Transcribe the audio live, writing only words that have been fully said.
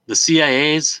the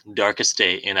CIA's darkest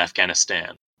day in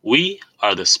Afghanistan. We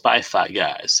are the Spy Five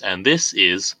Guys, and this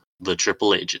is The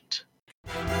Triple Agent.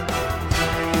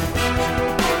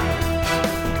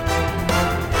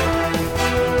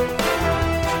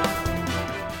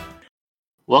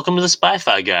 Welcome to the Spy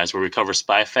Five Guys, where we cover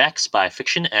spy facts, spy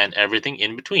fiction, and everything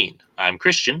in between. I'm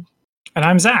Christian. And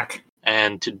I'm Zach.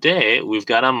 And today we've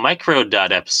got a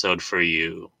Microdot episode for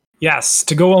you. Yes,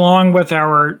 to go along with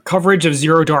our coverage of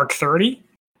Zero Dark 30.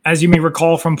 As you may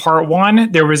recall from part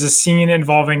 1, there was a scene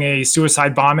involving a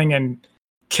suicide bombing and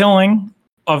killing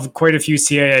of quite a few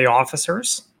CIA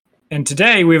officers. And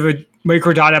today we have a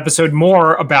Microdot episode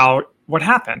more about what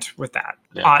happened with that.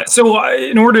 Yeah.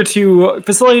 In order to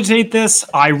facilitate this,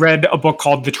 I read a book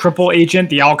called The Triple Agent,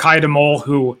 the Al-Qaeda Mole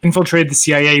Who Infiltrated the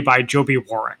CIA by Joby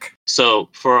Warwick. So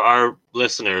for our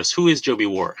listeners, who is Joby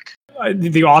Warwick?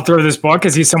 The author of this book,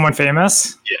 is he someone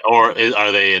famous? Yeah, or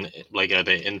are they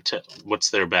Intel? What's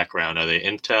their background? Are they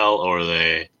Intel, or are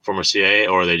they former CIA,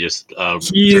 or are they just?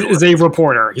 He is a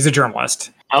reporter. He's a journalist.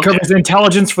 Okay. He covers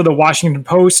intelligence for the Washington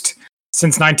Post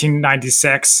since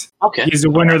 1996. Okay. He's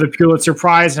a winner of the Pulitzer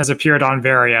Prize and has appeared on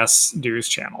various news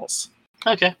channels.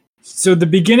 Okay. So the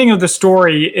beginning of the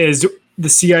story is the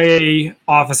CIA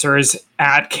officers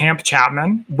at Camp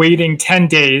Chapman waiting 10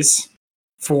 days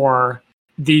for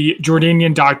the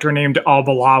Jordanian doctor named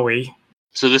Al-Balawi.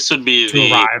 So this would be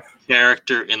the arrive.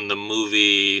 Character in the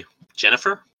movie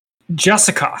Jennifer?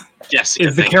 Jessica is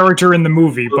the character character in the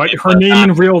movie, but her name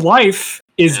in real life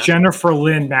is Jennifer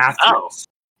Lynn Matthews. Oh.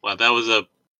 Well, that was a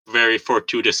very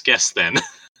fortuitous guess then.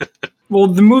 Well,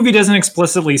 the movie doesn't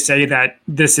explicitly say that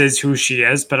this is who she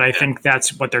is, but I think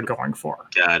that's what they're going for.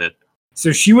 Got it.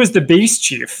 So she was the base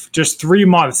chief just 3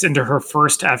 months into her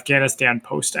first Afghanistan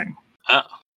posting. Oh,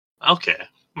 okay.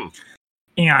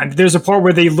 And there's a part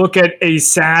where they look at a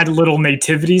sad little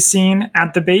nativity scene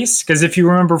at the base, because if you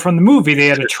remember from the movie, they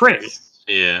had a tree.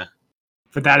 Yeah.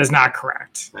 But that is not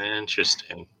correct.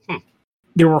 Interesting.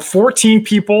 There were 14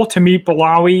 people to meet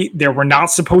Balawi. There were not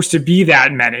supposed to be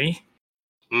that many.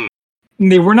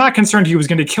 And they were not concerned he was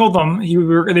going to kill them.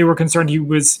 They were concerned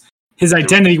his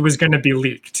identity was going to be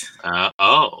leaked.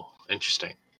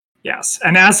 Interesting. Yes,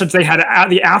 and as such, they had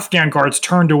the Afghan guards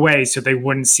turned away so they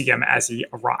wouldn't see him as he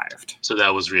arrived. So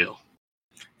that was real.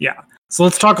 Yeah. So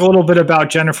let's talk a little bit about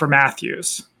Jennifer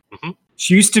Matthews. Mm-hmm.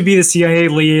 She used to be the CIA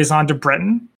liaison to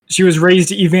Britain. She was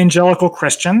raised evangelical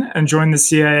Christian and joined the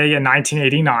CIA in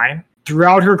 1989.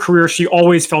 Throughout her career, she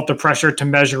always felt the pressure to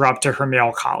measure up to her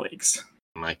male colleagues.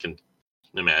 I can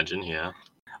imagine, yeah.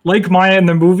 Like Maya in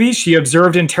the movie, she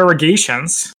observed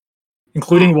interrogations,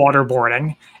 including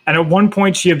waterboarding. And at one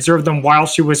point, she observed them while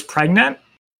she was pregnant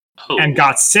and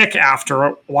got sick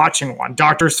after watching one.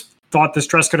 Doctors thought the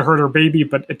stress could hurt her baby,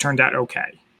 but it turned out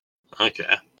okay.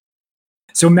 Okay.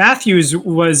 So Matthews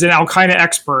was an Al-Qaeda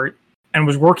expert and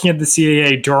was working at the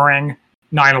CIA during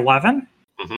 9/11.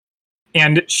 Mm-hmm.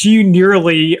 And she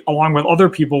nearly, along with other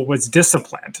people, was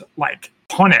disciplined,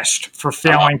 punished for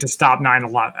failing to stop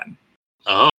 9/11.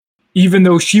 Oh. Even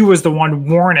though she was the one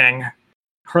warning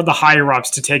the higher-ups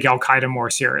to take Al-Qaeda more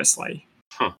seriously.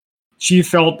 She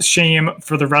felt shame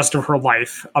for the rest of her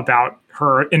life about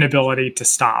her inability to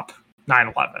stop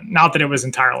 9/11. Not that it was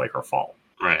entirely her fault.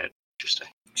 Right. Interesting.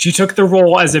 She took the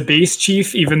role as a base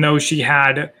chief, even though she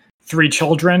had 3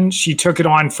 children. She took it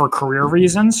on for career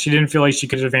reasons. She didn't feel like she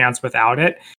could advance without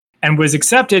it, and was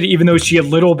accepted even though she had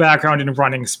little background in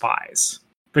running spies.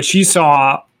 But she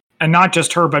saw, and not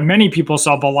just her, but many people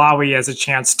saw Balawi as a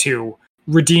chance to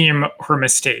redeem her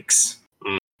mistakes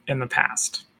in the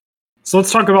past. So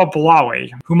let's talk about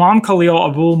Balawi, Humam Khalil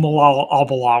Abul Malal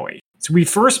al-Balawi. So we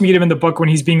first meet him in the book when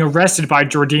he's being arrested by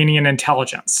Jordanian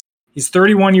intelligence. He's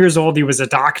 31 years old. He was a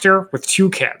doctor with 2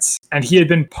 kids, and he had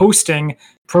been posting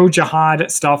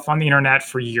pro-jihad stuff on the internet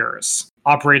for years,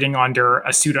 operating under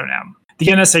a pseudonym. The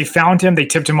NSA found him. They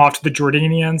tipped him off to the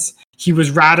Jordanians. He was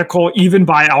radical, even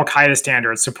by Al-Qaeda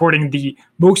standards, supporting the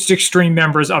most extreme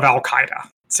members of Al-Qaeda.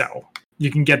 So you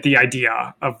can get the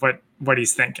idea of what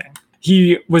he's thinking.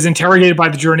 He was interrogated by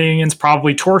the Jordanians,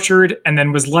 probably tortured, and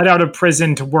then was let out of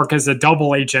prison to work as a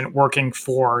double agent working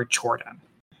for Jordan.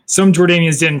 Some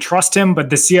Jordanians didn't trust him, but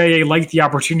the CIA liked the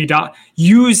opportunity to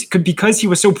because he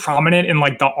was so prominent in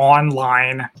the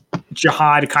online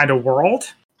jihad kind of world.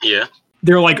 Yeah.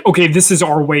 They're like, okay, this is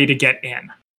our way to get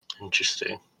in.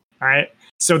 Interesting. All right.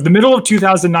 So the middle of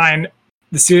 2009,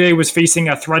 the CIA was facing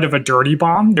a threat of a dirty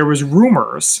bomb. There was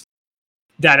rumors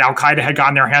that Al-Qaeda had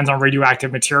gotten their hands on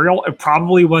radioactive material. It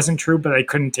probably wasn't true, but they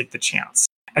couldn't take the chance.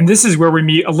 And this is where we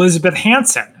meet Elizabeth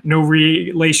Hansen. No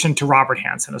relation to Robert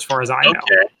Hansen, as far as I know.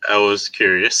 Okay, I was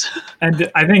curious.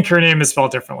 And I think her name is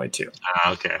spelled differently, too.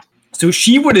 Okay. So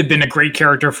she would have been a great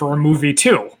character for a movie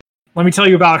too. Let me tell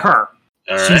you about her.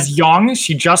 She's young.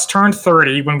 She just turned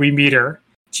 30 when we meet her.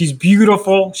 She's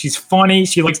beautiful. She's funny.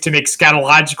 She likes to make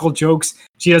scatological jokes.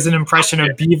 She has an impression of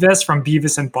Beavis from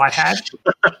Beavis and Butthead.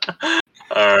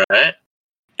 All right.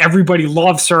 Everybody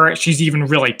loves her. She's even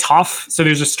really tough. So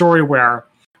there's a story where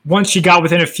once she got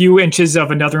within a few inches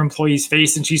of another employee's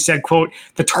face and she said, quote,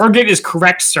 "The target is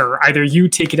correct, sir. Either you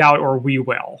take it out or we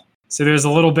will." So there's a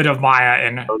little bit of Maya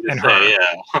in her.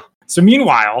 Yeah. So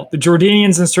meanwhile, the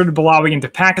Jordanians inserted Bilawi into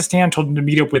Pakistan, told him to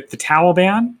meet up with the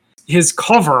Taliban. His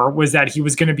cover was that he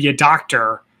was going to be a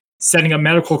doctor setting up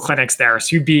medical clinics there.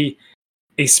 So he'd be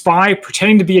a spy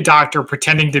pretending to be a doctor,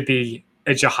 pretending to be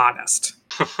a jihadist.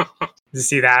 You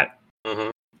see that?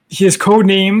 Mm-hmm. His code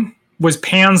name was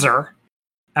Panzer,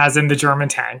 as in the German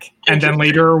tank, and then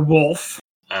later Wolf.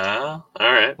 All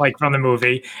right. Like from the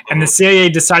movie. Mm-hmm. And the CIA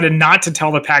decided not to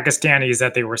tell the Pakistanis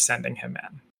that they were sending him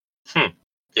in.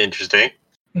 Interesting.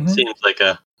 Mm-hmm. Seems like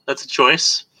that's a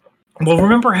choice. Well,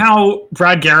 remember how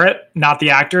Brad Garrett, not the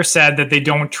actor, said that they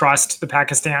don't trust the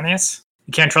Pakistanis?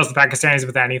 You can't trust the Pakistanis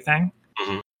with anything.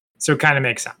 Mm-hmm. So it kind of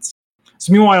makes sense.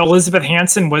 So meanwhile, Elizabeth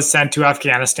Hansen was sent to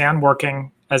Afghanistan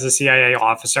working as a CIA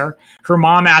officer. Her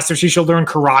mom asked if she should learn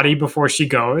karate before she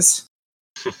goes.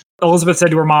 Elizabeth said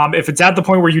to her mom, "If it's at the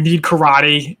point where you need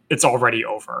karate, it's already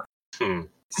over."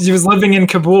 She was living in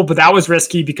Kabul, but that was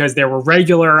risky because there were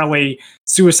regularly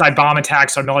suicide bomb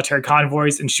attacks on military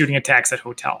convoys and shooting attacks at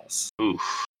hotels.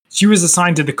 Oof. She was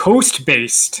assigned to the Coast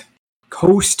Base,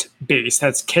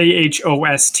 that's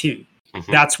KHOST.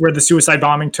 Mm-hmm. That's where the suicide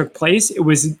bombing took place. It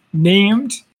was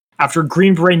named after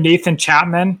Green Beret Nathan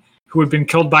Chapman, who had been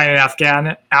killed by an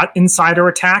Afghan insider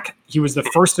attack. He was the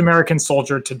first American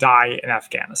soldier to die in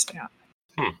Afghanistan.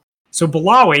 So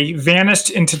Bilawi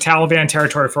vanished into Taliban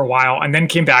territory for a while and then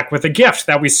came back with a gift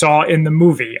that we saw in the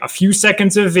movie. A few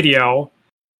seconds of video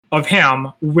of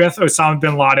him with Osama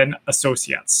bin Laden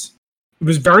associates. It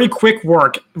was very quick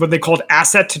work, what they called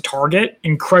asset to target,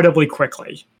 incredibly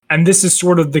quickly. And this is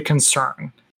sort of the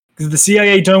concern. Because the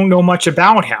CIA don't know much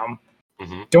about him,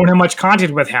 don't have much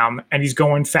contact with him, and he's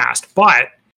going fast.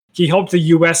 But he helped the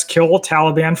U.S. kill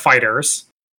Taliban fighters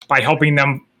by helping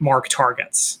them mark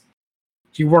targets.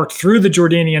 He worked through the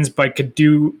Jordanians, but could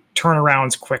do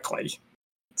turnarounds quickly.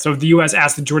 So if the U.S.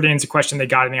 asked the Jordanians a question, they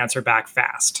got an answer back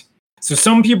fast. So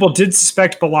some people did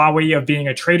suspect Bilawi of being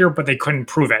a traitor, but they couldn't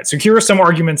prove it. So here are some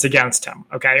arguments against him,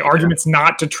 okay? Arguments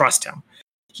not to trust him.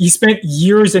 He spent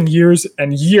years and years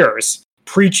and years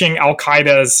preaching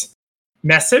Al-Qaeda's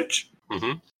message,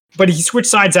 but he switched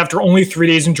sides after only 3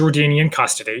 days in Jordanian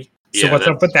custody. So what's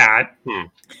up with that?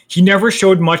 He never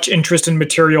showed much interest in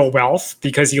material wealth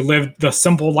because he lived the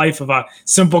simple life of a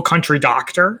simple country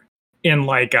doctor in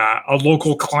like a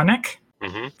local clinic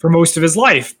for most of his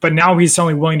life. But now he's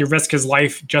suddenly willing to risk his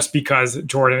life just because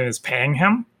Jordan is paying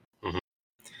him.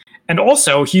 And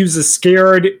also, he was a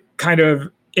scared, kind of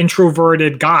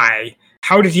introverted guy.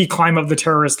 How did he climb up the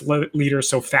terrorist leader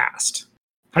so fast?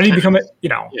 How did he become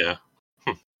Yeah.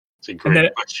 It's a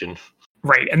great question.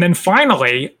 Right. And then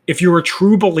finally, if you're a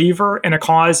true believer in a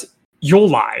cause, you'll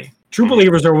lie. True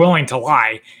believers are willing to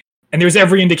lie. And there's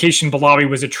every indication Bilawi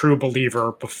was a true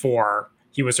believer before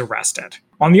he was arrested.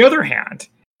 On the other hand,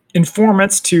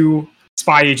 informants to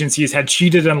spy agencies had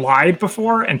cheated and lied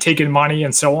before and taken money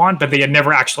and so on, but they had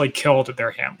never actually killed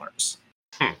their handlers.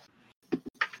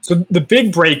 So the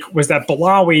big break was that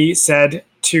Bilawi said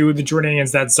to the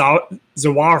Jordanians that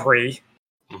Zawahiri,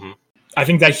 I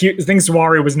think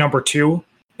Zawahiri was number 2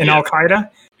 in Al-Qaeda.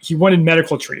 He wanted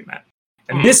medical treatment.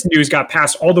 And this news got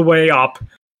passed all the way up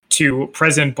to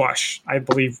President Bush. I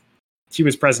believe he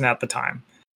was president at the time.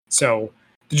 So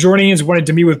the Jordanians wanted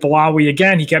to meet with Bilawi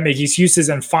again. He kept making excuses.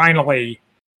 And finally,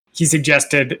 he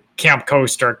suggested Camp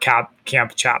Coast or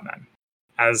Camp Chapman,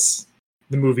 as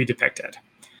the movie depicted.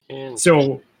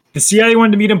 So the CIA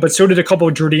wanted to meet him, but so did a couple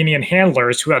of Jordanian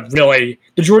handlers who had the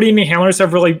Jordanian handlers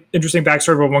have really interesting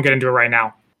backstory, but we won't get into it right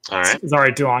now. All right. It's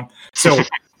already too long. So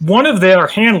one of their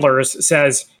handlers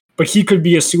says, but he could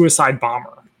be a suicide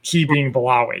bomber, he being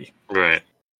Bilawi. Right.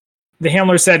 The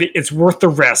handler said it's worth the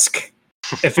risk.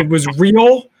 If it was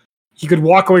real, he could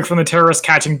walk away from the terrorist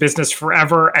catching business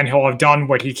forever, and he'll have done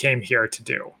what he came here to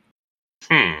do.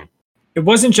 It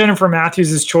wasn't Jennifer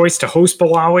Matthews' choice to host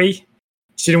Bilawi.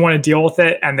 She didn't want to deal with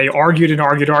it, and they argued and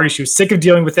argued and argued. She was sick of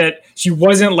dealing with it. She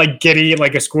wasn't like giddy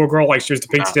like a schoolgirl like she was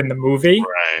depicted in the movie.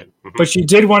 Right. But she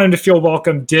did want him to feel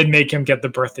welcome, did make him get the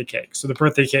birthday cake. So the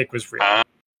birthday cake was real.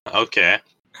 Okay.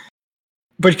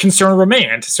 But concern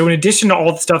remained. So in addition to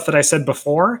all the stuff that I said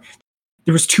before,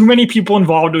 there was too many people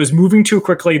involved. It was moving too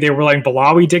quickly. They were letting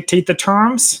Bilawi dictate the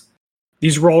terms.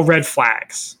 These were all red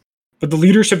flags. but the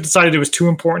leadership decided it was too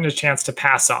important a chance to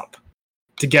pass up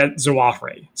to get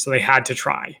Zawahiri, so they had to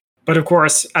try. But of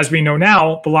course, as we know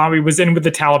now, Balawi was in with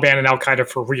the Taliban and Al-Qaeda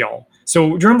for real.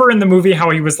 So do you remember in the movie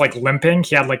how he was like limping?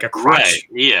 He had like a crutch. Right,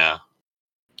 yeah.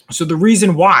 So the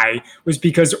reason why was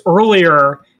because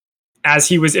earlier, as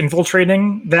he was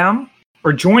infiltrating them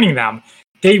or joining them,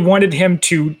 they wanted him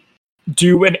to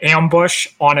do an ambush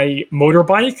on a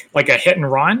motorbike, like a hit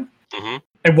and run. Mm-hmm.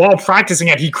 And while practicing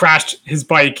it, he crashed his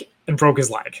bike and broke his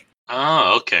leg.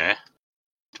 Oh, okay.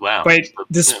 Wow. But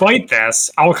despite this,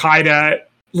 Al-Qaeda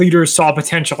leaders saw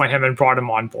potential in him and brought him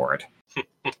on board.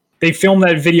 They filmed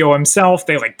that video himself.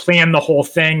 They like planned the whole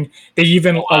thing. They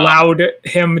even allowed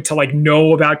him to like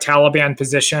know about Taliban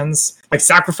positions, like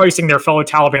sacrificing their fellow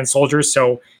Taliban soldiers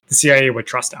so the CIA would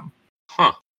trust him.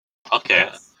 Huh. Okay.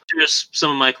 Yes. Here's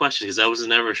some of my questions because I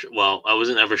wasn't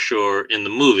ever sure in the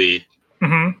movie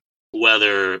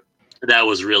whether that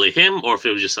was really him or if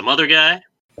it was just some other guy.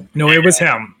 No, it was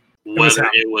him. Whether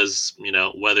it was,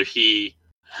 whether he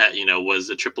had, was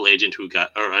a triple agent who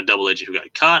got, or a double agent who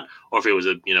got caught, or if it was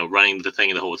running the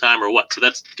thing the whole time, or what. So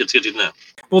that's good to know.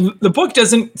 Well, the book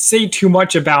doesn't say too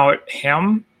much about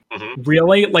him,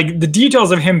 really. Like the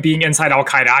details of him being inside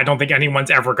Al-Qaeda, I don't think anyone's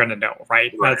ever going to know,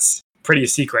 right? That's pretty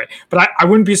secret. But I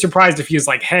wouldn't be surprised if he's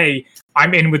like, hey,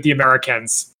 I'm in with the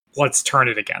Americans. Let's turn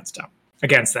it against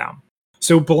them.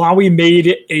 So Balawi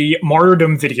made a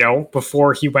martyrdom video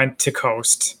before he went to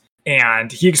Coast.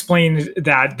 And he explained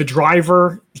that the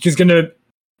driver, he was going to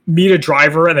meet a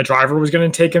driver, and the driver was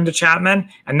going to take him to Chapman.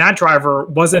 And that driver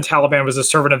wasn't Taliban, was a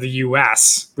servant of the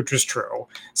U.S., which was true.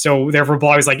 So therefore,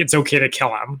 Balawi's like, it's okay to kill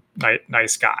him.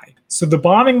 Nice guy. So the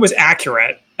bombing was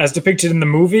accurate, as depicted in the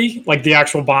movie, like the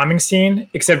actual bombing scene,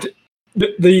 except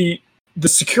the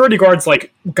security guards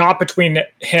like got between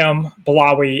him,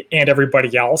 Balawi, and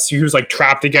everybody else. He was like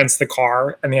trapped against the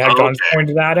car, and they had guns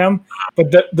pointed at him.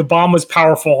 But the bomb was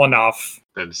powerful enough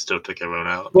that it still took everyone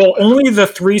out. Well, only the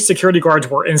 3 security guards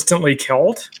were instantly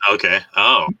killed. Okay.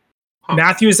 Oh. Huh.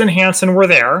 Matthews and Hansen were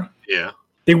there. Yeah.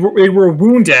 They were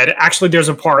wounded. Actually, there's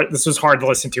a part, this was hard to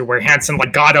listen to, where Hansen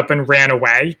like got up and ran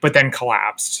away, but then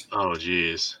collapsed. Oh,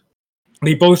 geez.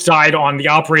 They both died on the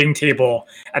operating table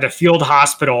at a field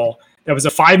hospital that was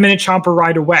a 5-minute chopper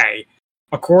ride away.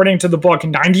 According to the book,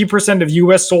 90% of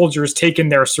U.S. soldiers taken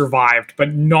there survived, but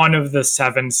none of the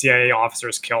 7 CIA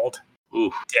officers killed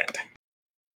did.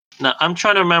 Now, I'm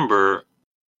trying to remember,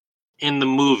 in the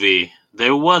movie,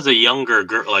 there was a younger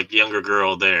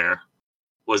girl there.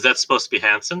 Was that supposed to be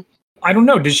Hansen? I don't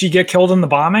know. Did she get killed in the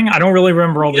bombing? I don't really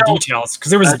remember all the details,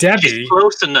 because there was Debbie.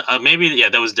 Close to,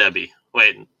 that was Debbie.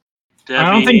 Wait.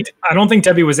 Debbie. I don't think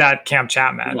Debbie was at Camp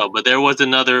Chapman. No, but there was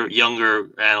another younger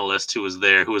analyst who was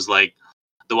there, who was like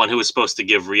the one who was supposed to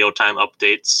give real-time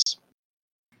updates.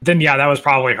 Then yeah, that was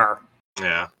probably her.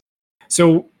 Yeah.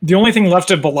 So the only thing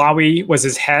left of Balawi was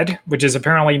his head, which is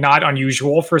apparently not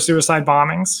unusual for suicide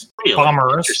bombings. Really?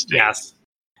 Bombers. Yes.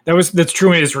 That's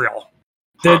true in Israel.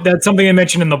 That's something they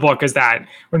mentioned in the book, is that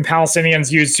when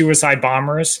Palestinians used suicide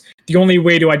bombers, the only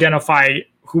way to identify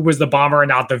who was the bomber and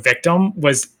not the victim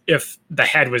was if the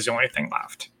head was the only thing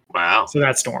left. Wow. So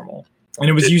that's normal. And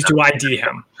it was used to ID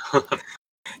him.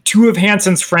 2 of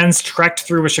Hansen's friends trekked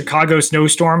through a Chicago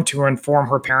snowstorm to inform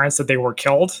her parents that they were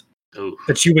killed. Ooh.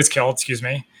 That she was killed, excuse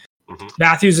me.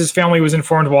 Matthews' family was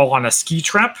informed while on a ski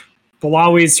trip.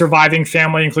 Balawi's surviving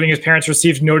family, including his parents,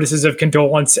 received notices of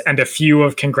condolence and a few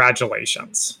of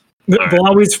congratulations.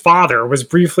 Balawi's father was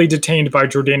briefly detained by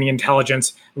Jordanian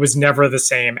intelligence. It was never the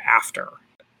same after.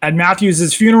 At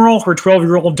Matthews' funeral, her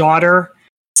 12-year-old daughter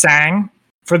sang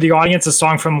for the audience a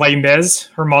song from Les Mis,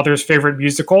 her mother's favorite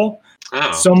musical.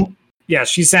 Oh.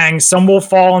 She sang, "Some will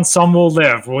fall and some will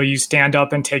live. Will you stand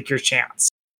up and take your chance?"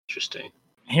 Interesting.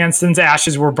 Hansen's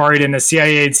ashes were buried in a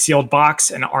CIA sealed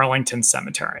box in Arlington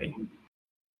Cemetery.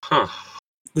 Huh.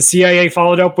 The CIA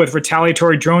followed up with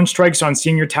retaliatory drone strikes on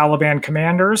senior Taliban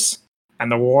commanders,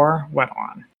 and the war went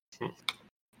on.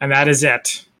 And that is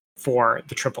it for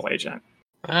the triple agent.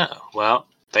 Oh, well,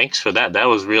 thanks for that. That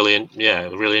was really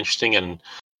interesting, and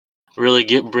really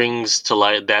brings to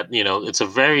light that, it's a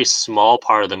very small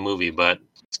part of the movie, but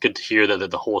it's good to hear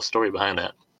that the whole story behind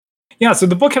that. Yeah, so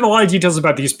the book had a lot of details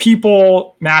about these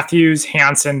people, Matthews,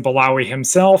 Hansen, Balawi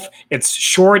himself. It's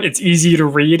short, it's easy to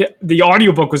read. The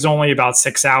audiobook was only about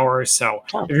 6 hours, so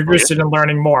if you're interested in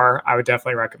learning more, I would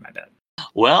definitely recommend it.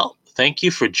 Well, thank you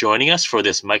for joining us for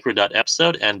this Microdot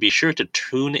episode, and be sure to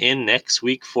tune in next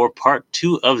week for part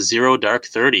 2 of Zero Dark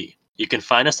 30. You can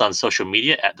find us on social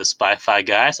media at the Spy-Fi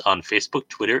Guys on Facebook,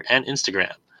 Twitter, and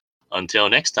Instagram. Until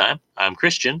next time, I'm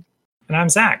Christian. And I'm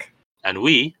Zach. And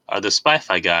we are the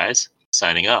Spy-Fi Guys,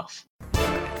 signing off.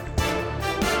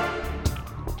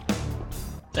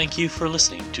 Thank you for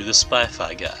listening to the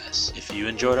Spy-Fi Guys. If you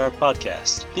enjoyed our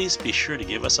podcast, please be sure to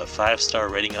give us a 5-star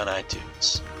rating on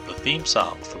iTunes. The theme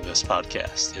song from this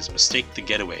podcast is Mistake the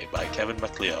Getaway by Kevin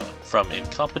MacLeod from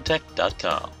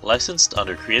Incompetech.com, licensed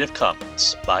under Creative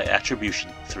Commons by Attribution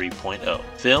 3.0.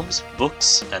 Films,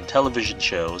 books, and television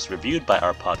shows reviewed by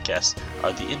our podcast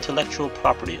are the intellectual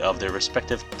property of their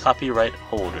respective copyright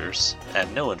holders,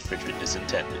 and no infringement is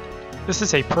intended. This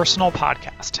is a personal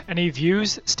podcast. Any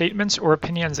views, statements, or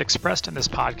opinions expressed in this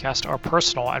podcast are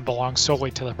personal and belong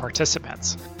solely to the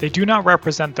participants. They do not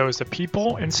represent those of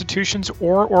people, institutions,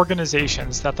 or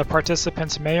organizations that the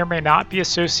participants may or may not be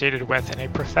associated with in a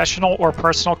professional or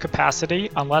personal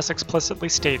capacity unless explicitly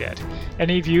stated.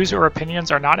 Any views or opinions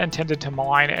are not intended to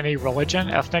malign any religion,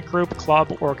 ethnic group,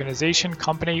 club, organization,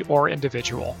 company, or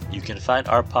individual. You can find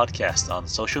our podcast on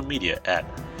social media at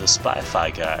The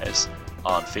Spy-Fi Guys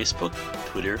on Facebook,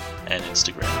 Twitter, and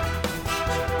Instagram.